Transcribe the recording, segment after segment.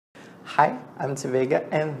Hi, I'm Veigga,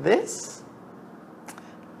 and this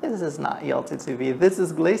is not ELT TV. This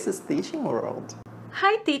is Gleyce's teaching world.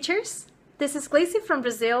 Hi teachers, this is Gleyce from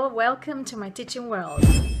Brazil. Welcome to my teaching world.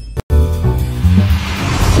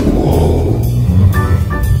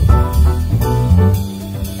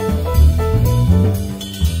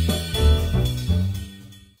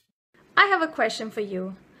 I have a question for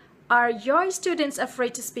you. Are your students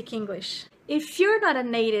afraid to speak English? If you're not a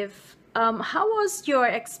native, how was your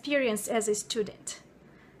experience as a student?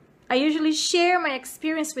 I usually share my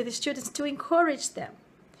experience with the students to encourage them.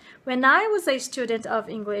 When I was a student of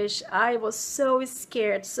English, I was so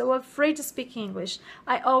scared, so afraid to speak English.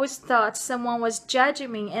 I always thought someone was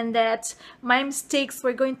judging me and that my mistakes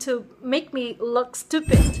were going to make me look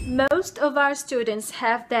stupid. Most of our students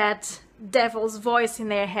have that devil's voice in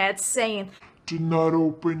their head saying, "Do not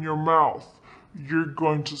open your mouth. You're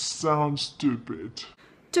going to sound stupid."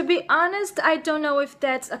 To be honest, I don't know if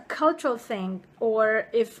that's a cultural thing or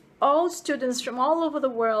if all students from all over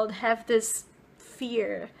the world have this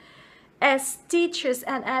fear. As teachers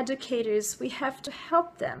and educators, we have to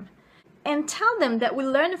help them and tell them that we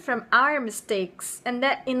learn from our mistakes and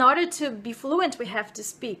that in order to be fluent, we have to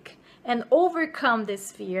speak and overcome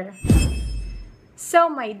this fear. So,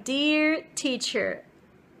 my dear teacher,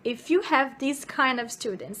 if you have these kind of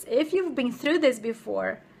students, if you've been through this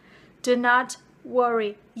before, do not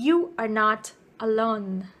worry, you are not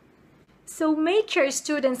alone. So make your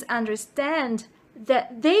students understand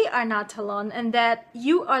that they are not alone and that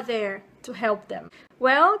you are there to help them.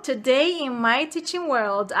 Well, today in my teaching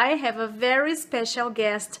world, I have a very special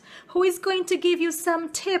guest who is going to give you some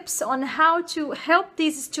tips on how to help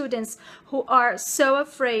these students who are so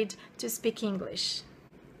afraid to speak English.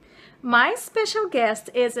 My special guest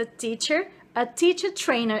is a teacher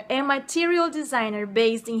trainer and material designer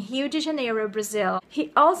based in Rio de Janeiro, Brazil.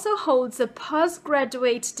 He also holds a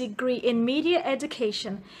postgraduate degree in media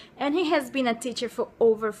education and he has been a teacher for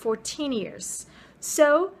over 14 years.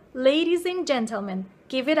 So, ladies and gentlemen,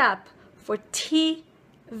 give it up for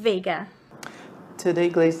Veigga. Today,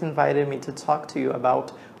 Gleyce invited me to talk to you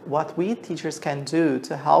about what we teachers can do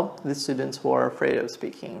to help the students who are afraid of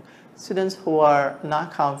speaking. Students who are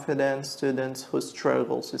not confident, students who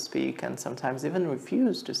struggle to speak and sometimes even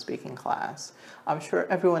refuse to speak in class. I'm sure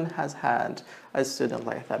everyone has had a student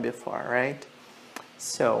like that before, right?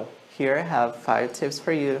 So here I have 5 tips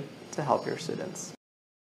for you to help your students.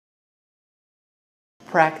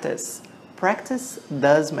 Practice. Practice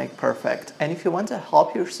does make perfect, and if you want to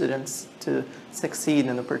help your students to succeed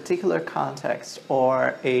in a particular context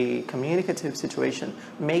or a communicative situation,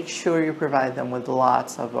 make sure you provide them with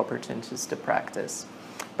lots of opportunities to practice.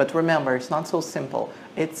 But remember, it's not so simple.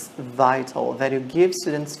 It's vital that you give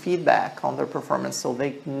students feedback on their performance so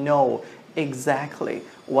they know exactly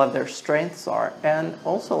what their strengths are and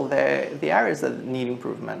also the areas that need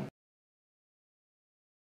improvement.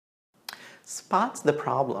 Spot the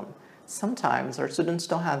problem. Sometimes our students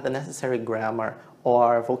don't have the necessary grammar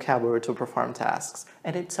or vocabulary to perform tasks,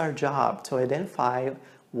 and it's our job to identify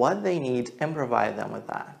what they need and provide them with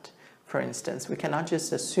that. For instance, we cannot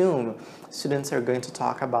just assume students are going to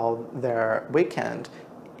talk about their weekend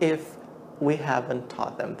if we haven't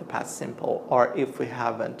taught them the past simple or if we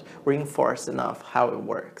haven't reinforced enough how it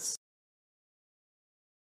works.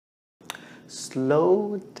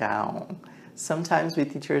 Slow down. Sometimes we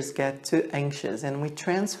teachers get too anxious and we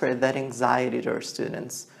transfer that anxiety to our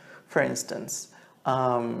students. For instance,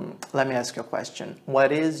 let me ask you a question.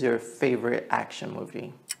 What is your favorite action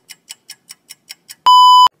movie?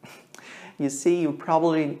 You see, you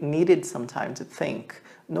probably needed some time to think.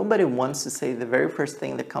 Nobody wants to say the very first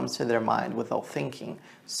thing that comes to their mind without thinking.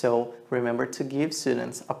 So remember to give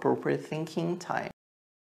students appropriate thinking time.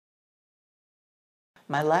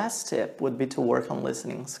 My last tip would be to work on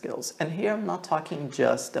listening skills. And here I'm not talking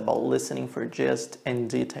just about listening for gist and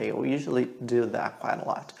detail. We usually do that quite a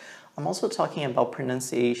lot. I'm also talking about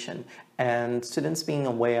pronunciation and students being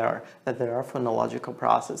aware that there are phonological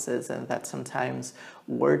processes and that sometimes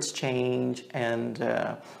words change and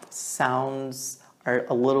sounds are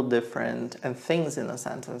a little different and things in a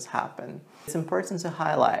sentence happen. It's important to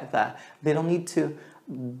highlight that they don't need to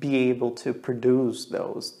be able to produce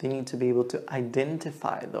those. They need to be able to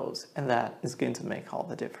identify those, and that is going to make all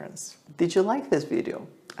the difference. Did you like this video?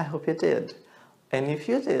 I hope you did. And if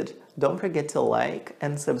you did, don't forget to like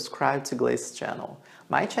and subscribe to Gleyce's channel.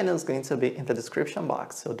 My channel is going to be in the description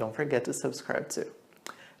box, so don't forget to subscribe too.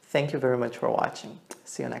 Thank you very much for watching.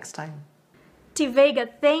 See you next time. Veigga,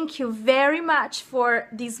 thank you very much for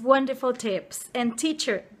these wonderful tips. And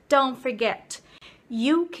teacher, don't forget,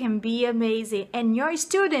 you can be amazing and your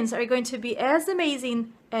students are going to be as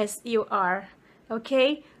amazing as you are.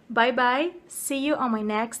 Okay? Bye bye, see you on my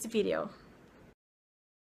next video.